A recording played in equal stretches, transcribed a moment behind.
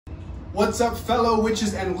What's up, fellow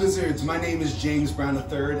witches and wizards? My name is James Brown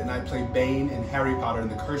III, and I play Bane in Harry Potter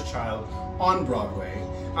and the Cursed Child on Broadway.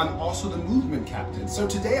 I'm also the movement captain. So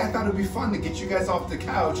today I thought it'd be fun to get you guys off the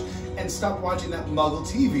couch and stop watching that Muggle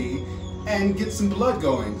TV and get some blood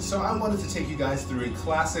going. So I wanted to take you guys through a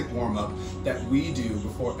classic warm-up that we do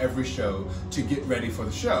before every show to get ready for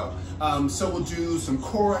the show. So we'll do some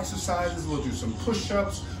core exercises, we'll do some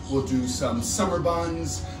push-ups, we'll do some summer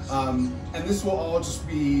buns, and this will all just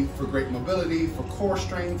be for great mobility, for core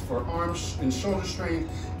strength, for arm and shoulder strength,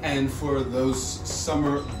 and for those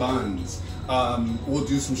summer buns. We'll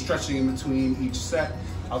do some stretching in between each set.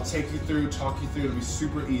 I'll take you through, talk you through. It'll be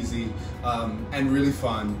super easy and really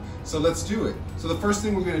fun. So let's do it. So the first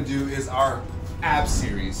thing we're gonna do is our ab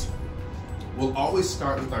series. We'll always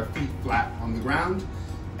start with our feet flat on the ground,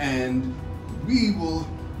 and we will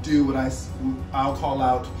do what I'll call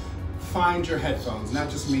out, find your headphones. And that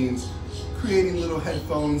just means creating little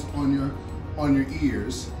headphones on your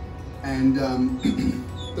ears. And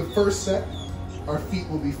the first set, our feet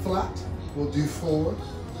will be flat. We'll do 4.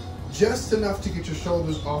 Just enough to get your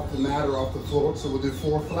shoulders off the mat or off the floor. So we'll do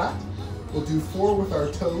 4 flat. We'll do 4 with our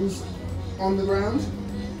toes on the ground.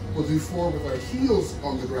 We'll do 4 with our heels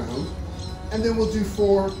on the ground. And then we'll do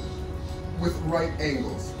 4 with right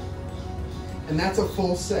angles. And that's a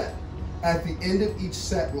full set. At the end of each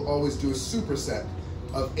set, we'll always do a superset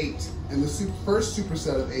of 8. And the first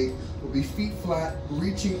superset of 8 will be feet flat,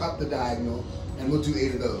 reaching up the diagonal, and we'll do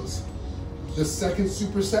 8 of those. The second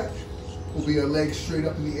superset will be our legs straight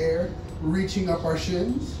up in the air, reaching up our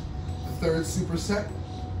shins. The third superset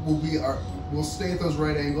will be we'll stay at those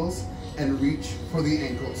right angles and reach for the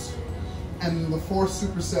ankles. And the fourth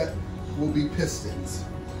superset will be pistons.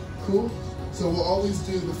 Cool? So we'll always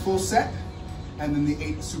do the full set and then the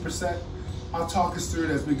 8th superset. I'll talk us through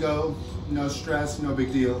it as we go. No stress, no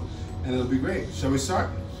big deal, and it'll be great. Shall we start?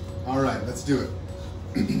 All right, let's do it.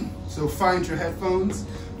 So find your headphones,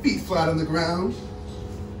 feet flat on the ground.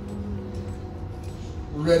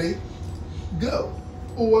 Ready, go.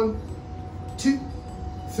 1, 2,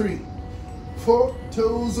 3, 4,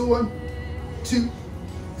 toes. 1, 2,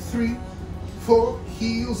 3, 4,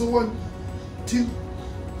 heels. 1, 2,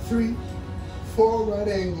 3, 4, right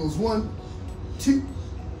angles. 1, 2,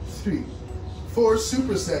 3, 4,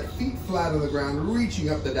 superset, feet flat on the ground, reaching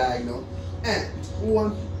up the diagonal, and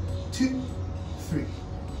 1, 2, 3,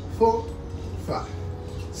 4, 5,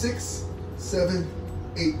 6, 7,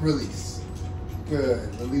 8, release.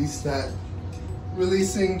 Good, release that.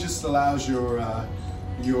 Releasing just allows your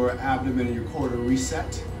abdomen and your core to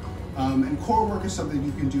reset. And core work is something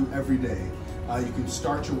you can do every day. You can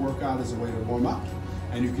start your workout as a way to warm up,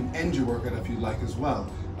 and you can end your workout if you'd like as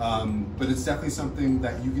well. But it's definitely something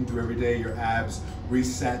that you can do every day. Your abs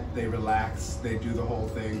reset, they relax, they do the whole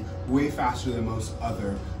thing way faster than most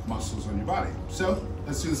other muscles on your body. So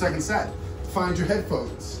let's do the second set. Find your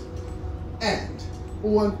headphones. And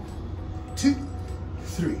 1, 2,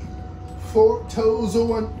 3, 4, toes.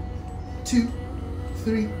 1, 2,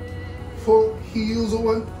 3, 4, heels.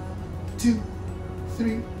 1, 2,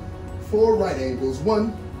 3, 4, right angles.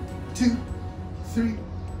 1, 2, 3,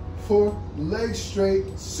 4, legs straight,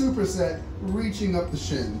 superset, reaching up the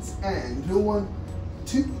shins. And 1,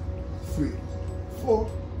 2, 3,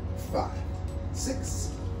 4, 5,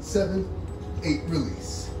 6, 7, 8,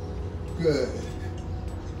 release. Good.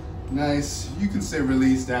 Nice. You can say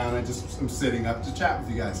release down. I'm sitting up to chat with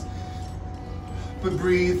you guys. But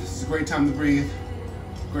breathe. This is a great time to breathe.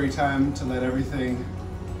 Great time to let everything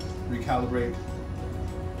recalibrate.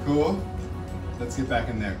 Cool? Let's get back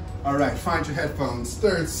in there. All right, find your headphones.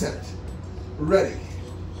 Third set. Ready.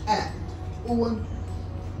 And 1,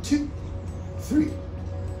 2, 3,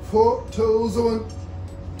 4, toes. 1,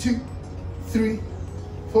 2, 3,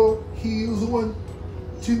 4, heels. 1,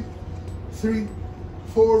 2, 3,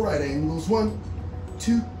 4, right angles. 1,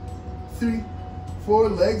 2, 3, 4,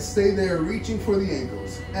 legs stay there, reaching for the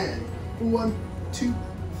ankles. And 1, 2,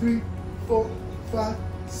 3, 4, 5,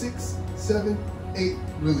 6, 7, 8,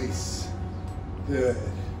 release. Good.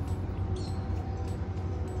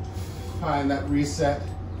 Find that reset.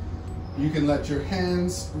 You can let your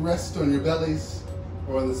hands rest on your bellies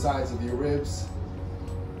or on the sides of your ribs.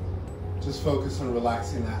 Just focus on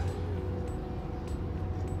relaxing that.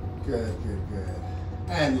 Good, good, good.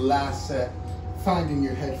 And last set, finding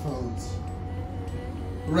your headphones.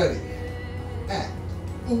 Ready. And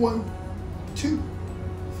 1, 2,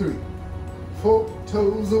 3, 4,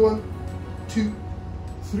 toes. 1, 2,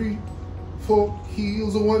 3, 4,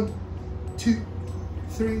 heels. 1, 2,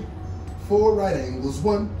 3, 4, right angles.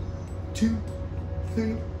 1, 2,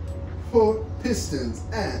 3, 4, pistons.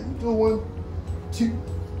 And 1, 2,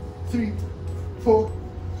 3, 4,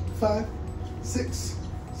 5, 6,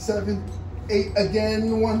 7, 8.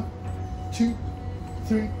 Again, 1, 2,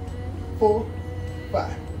 3, 4,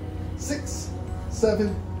 5, 6,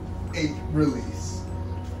 7, 8. Release.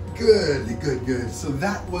 Good, good, good. So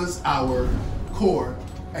that was our core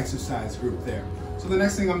exercise group there. So the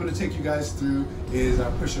next thing I'm going to take you guys through is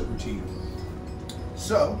our push-up routine.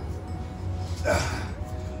 So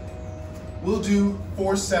we'll do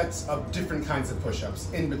 4 sets of different kinds of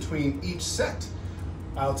push-ups. In between each set,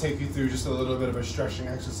 I'll take you through just a little bit of a stretching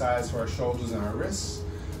exercise for our shoulders and our wrists.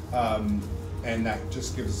 And that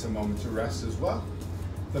just gives us a moment to rest as well.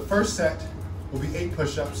 The first set will be 8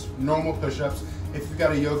 push-ups, normal push-ups. If you've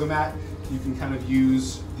got a yoga mat, you can kind of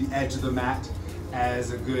use the edge of the mat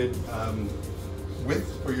as a good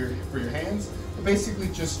width for your hands. But basically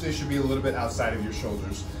just they should be a little bit outside of your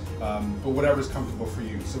shoulders, but whatever's comfortable for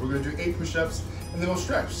you. So we're gonna do 8 push-ups and then we'll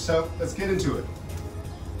stretch. So let's get into it.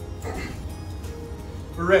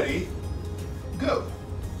 Ready, go.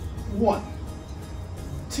 1,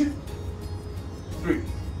 2, 3,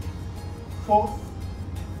 4,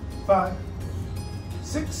 5,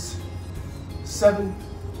 6, 7,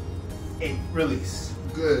 8. Release.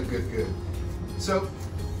 Good, good, good. So,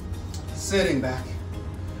 sitting back,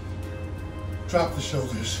 drop the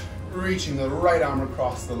shoulders, reaching the right arm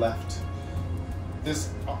across the left.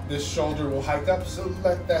 This shoulder will hike up, so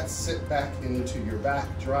let that sit back into your back,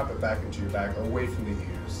 drop it back into your back, away from the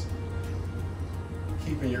ears.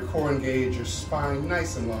 Keeping your core engaged, your spine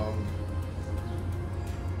nice and long.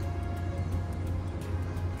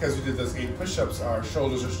 Because we did those 8 push-ups, our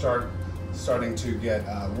shoulders are starting to get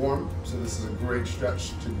warm, so this is a great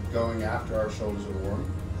stretch to going after our shoulders are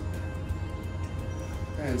warm.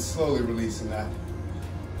 And slowly releasing that,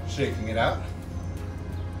 shaking it out.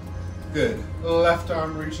 Good. Left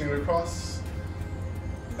arm reaching it across.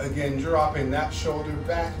 Again, dropping that shoulder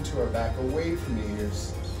back into our back, away from the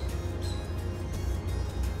ears.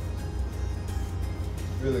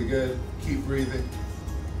 Really good. Keep breathing.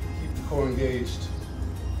 Keep the core engaged.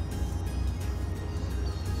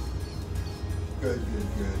 Good, good,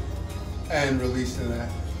 good. And releasing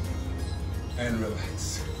that. And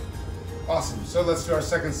relax. Awesome. So let's do our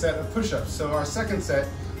second set of push-ups. So our second set,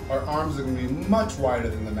 our arms are going to be much wider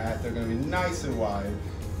than the mat. They're going to be nice and wide.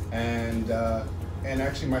 And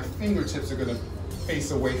actually my fingertips are going to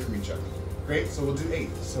face away from each other. Great. So we'll do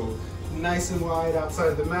 8. So nice and wide outside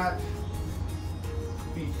of the mat.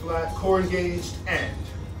 Feet flat, core engaged. And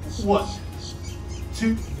 1,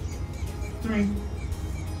 2, 3,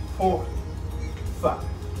 4, 5,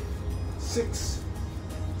 6,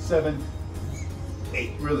 7,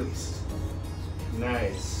 8. Release.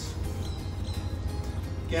 Nice.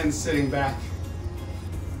 Again, sitting back.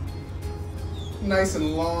 Nice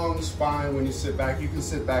and long spine when you sit back. You can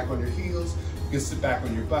sit back on your heels. You can sit back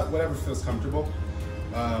on your butt, whatever feels comfortable.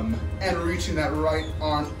 And reaching that right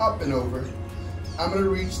arm up and over. I'm going to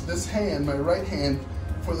reach this hand, my right hand,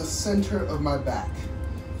 for the center of my back.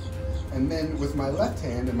 And then with my left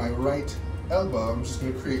hand and my right elbow, I'm just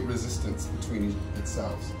going to create resistance between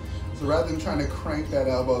itself. So rather than trying to crank that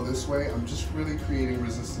elbow this way, I'm just really creating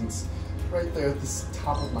resistance right there at the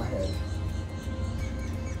top of my head.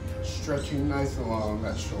 Stretching nice and long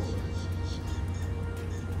that shoulder.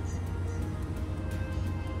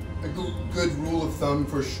 A good rule of thumb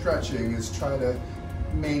for stretching is try to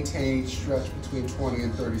maintain stretch between 20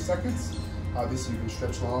 and 30 seconds. Obviously you can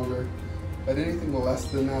stretch longer, but anything less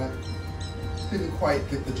than that didn't quite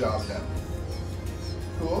get the job done.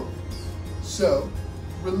 Cool? So,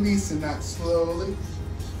 releasing that slowly,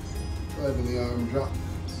 letting the arm drop.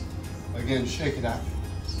 Again, shake it out.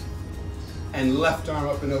 And left arm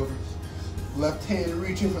up and over. Left hand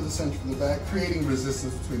reaching for the center of the back, creating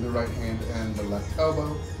resistance between the right hand and the left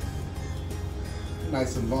elbow.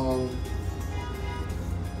 Nice and long.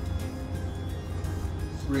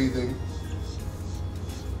 Breathing.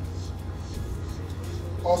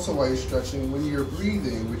 Also, while you're stretching, when you're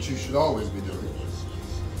breathing, which you should always be doing,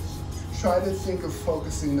 try to think of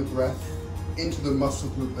focusing the breath into the muscle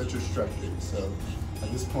group that you're stretching. So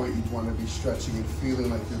at this point, you'd want to be stretching and feeling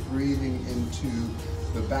like you're breathing into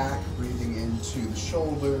the back, breathing into the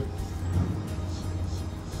shoulder,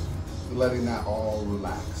 letting that all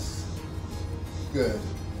relax. Good.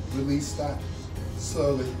 Release that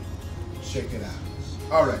slowly, shake it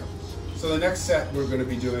out. All right, so the next set we're going to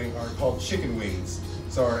be doing are called chicken wings.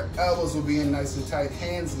 So our elbows will be in nice and tight,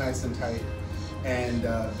 hands nice and tight, and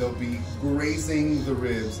they'll be grazing the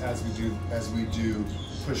ribs as we do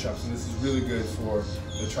push-ups, and this is really good for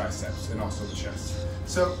the triceps and also the chest.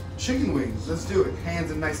 So chicken wings, let's do it.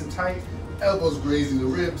 Hands in nice and tight, elbows grazing the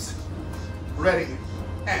ribs. Ready,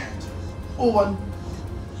 and 1,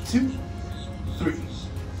 2, 3,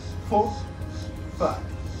 4, 5,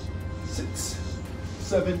 6,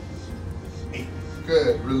 7, 8.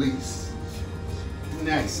 Good, release.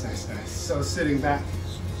 Nice, nice, nice. So sitting back,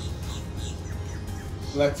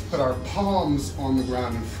 let's put our palms on the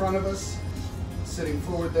ground in front of us, sitting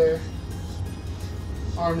forward there,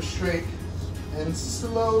 arms straight, and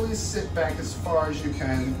slowly sit back as far as you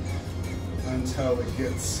can until it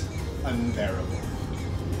gets unbearable.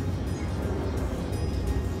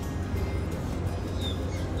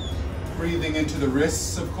 Breathing into the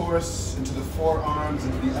wrists, of course, into the forearms,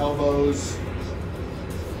 into the elbows.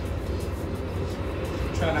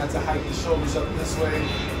 Try not to hike the shoulders up this way.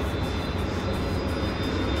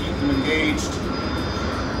 Keep them engaged.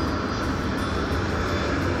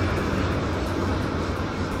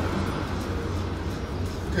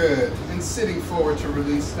 Good. And sitting forward to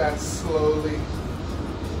release that slowly.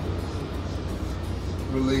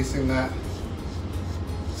 Releasing that.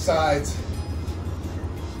 Sides.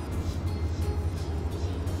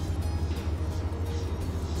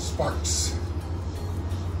 Sparks.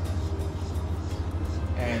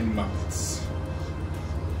 And Muppets.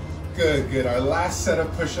 Good, good. Our last set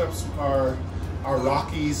of push-ups are our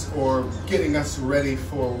Rockies, or getting us ready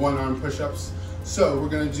for one-arm push-ups. So we're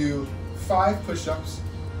gonna do 5 push-ups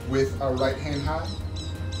with our right hand high,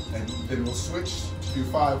 and then we'll switch to do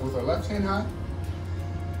 5 with our left hand high.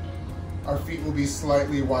 Our feet will be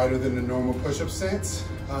slightly wider than the normal push-up stance,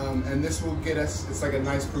 and this will get us, it's like a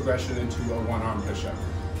nice progression into a one-arm push-up.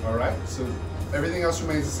 All right, so everything else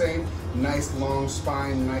remains the same. Nice long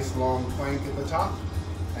spine, nice long plank at the top,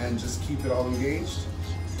 and just keep it all engaged.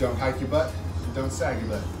 Don't hike your butt, don't sag your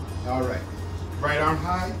butt. All right, right arm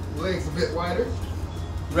high, legs a bit wider.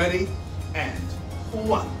 Ready, and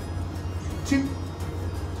 1, 2,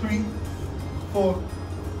 3, 4,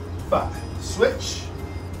 5. Switch,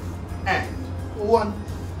 and 1,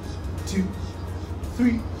 2,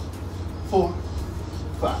 3, 4,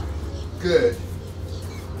 5. Good.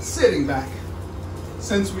 Sitting back.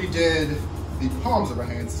 Since we did the palms of our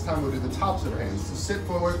hands, this time we'll do the tops of our hands. So sit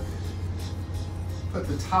forward, put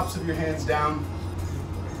the tops of your hands down,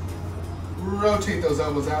 rotate those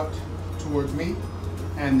elbows out towards me,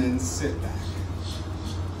 and then sit back.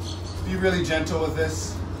 Be really gentle with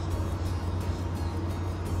this.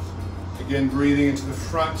 Again, breathing into the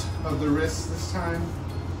front of the wrist this time.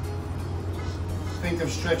 Think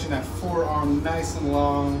of stretching that forearm nice and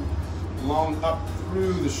long up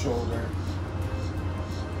through the shoulder.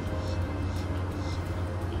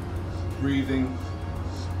 Breathing.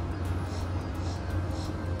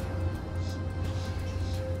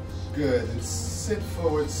 Good, and sit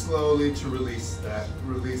forward slowly to release that,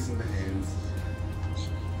 releasing the hands.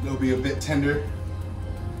 They'll be a bit tender.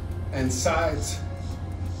 And sides.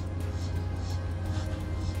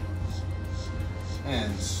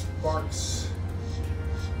 And sparks.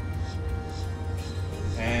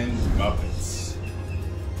 And Muppets.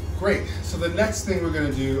 Great, so the next thing we're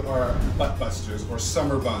gonna do are butt busters, or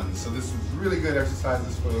summer buns. So this is really good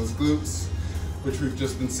exercises for those glutes, which we've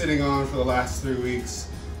just been sitting on for the last 3 weeks.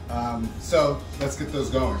 So let's get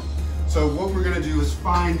those going. So what we're gonna do is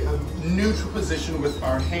find a neutral position with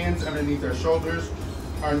our hands underneath our shoulders,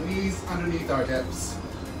 our knees underneath our hips,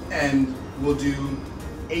 and we'll do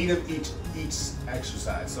 8 of each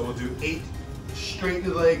exercise. So we'll do 8 straighten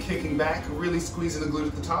the leg, kicking back, really squeezing the glute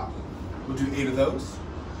at the top. We'll do 8 of those.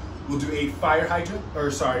 We'll do 8 fire hydrant,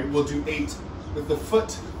 we'll do 8 with the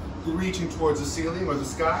foot reaching towards the ceiling or the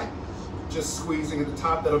sky, just squeezing at the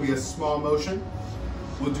top. That'll be a small motion.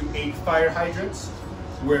 We'll do 8 fire hydrants,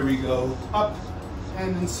 where we go up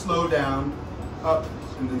and then slow down, up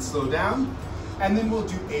and then slow down. And then we'll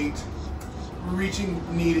do 8 reaching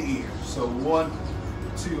knee to ear. So 1,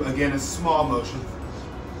 2, again, a small motion,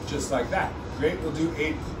 just like that. Great, we'll do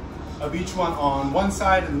 8 of each one on one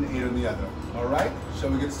side and 8 on the other. All right, shall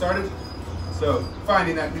we get started? So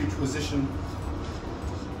finding that neutral position,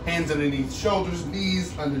 hands underneath shoulders,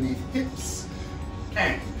 knees underneath hips,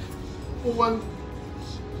 and 1,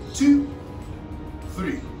 2,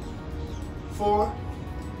 3, 4,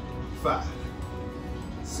 5,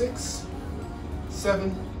 6,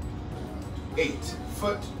 7, 8.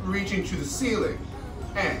 Foot reaching to the ceiling,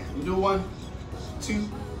 and we'll do 1, 2,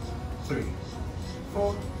 3,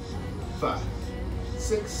 4, 5,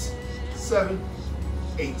 6, 7,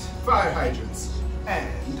 8. Fire hydrants.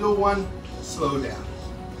 And do 1, slow down.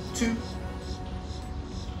 2,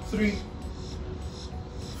 3,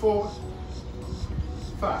 4,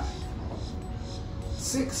 5,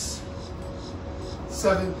 6,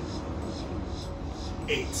 7,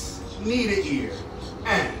 8. Knee to ear.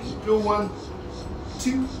 And do 1,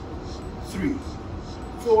 2, 3,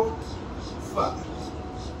 4, 5,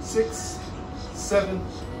 6, 7,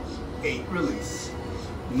 8, release.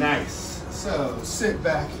 Nice. So sit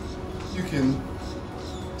back. You can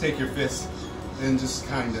take your fist and just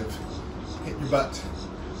kind of hit your butt.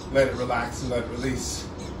 Let it relax and let it release.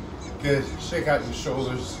 Good. Shake out your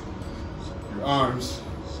shoulders, your arms,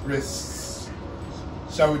 wrists.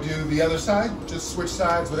 Shall we do the other side? Just switch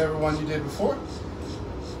sides, whatever one you did before.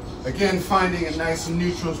 Again, finding a nice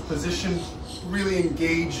neutral position. Really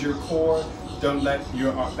engage your core. Don't let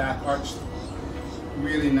your back arch.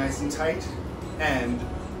 Really nice and tight. And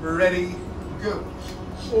ready, go.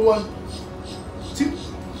 1, 2,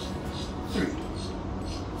 3,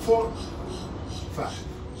 4, 5,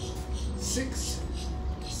 6,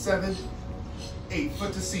 7, 8.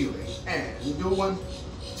 Foot to ceiling. And do 1,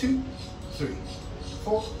 2, 3,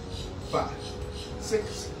 4, 5,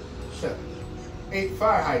 6, 7, 8.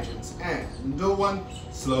 Fire hydrants. And do 1,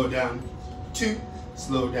 slow down. 2,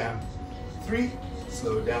 slow down. 3,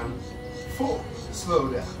 slow down. 4,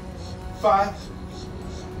 slow down. 5,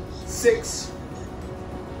 6,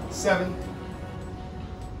 7,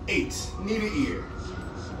 8. Knee to ear.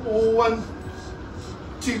 1,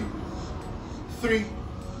 2, 3,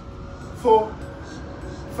 4,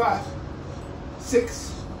 5,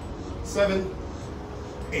 6, 7,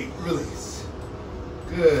 8. Release.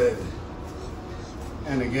 Good.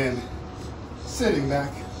 And again, sitting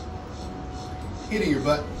back, hitting your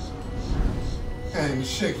butt, and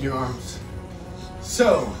shaking your arms.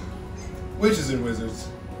 So, witches and wizards,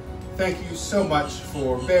 thank you so much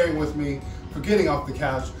for bearing with me, for getting off the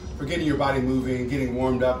couch, for getting your body moving, getting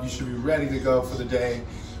warmed up. You should be ready to go for the day.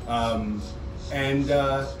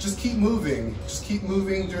 Just keep moving. Just keep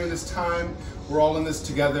moving during this time. We're all in this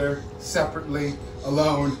together, separately,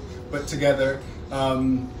 alone, but together.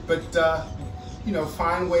 You know,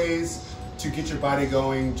 find ways to get your body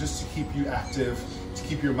going, just to keep you active, to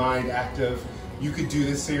keep your mind active. You could do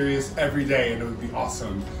this series every day and it would be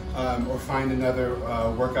awesome. Or find another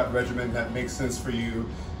workout regimen that makes sense for you.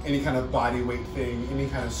 Any kind of body weight thing, any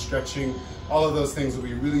kind of stretching, all of those things will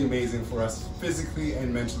be really amazing for us physically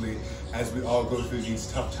and mentally as we all go through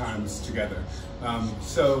these tough times together.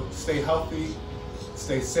 So stay healthy,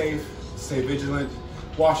 stay safe, stay vigilant,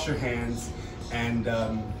 wash your hands, and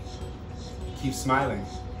keep smiling.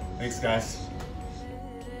 Thanks, guys.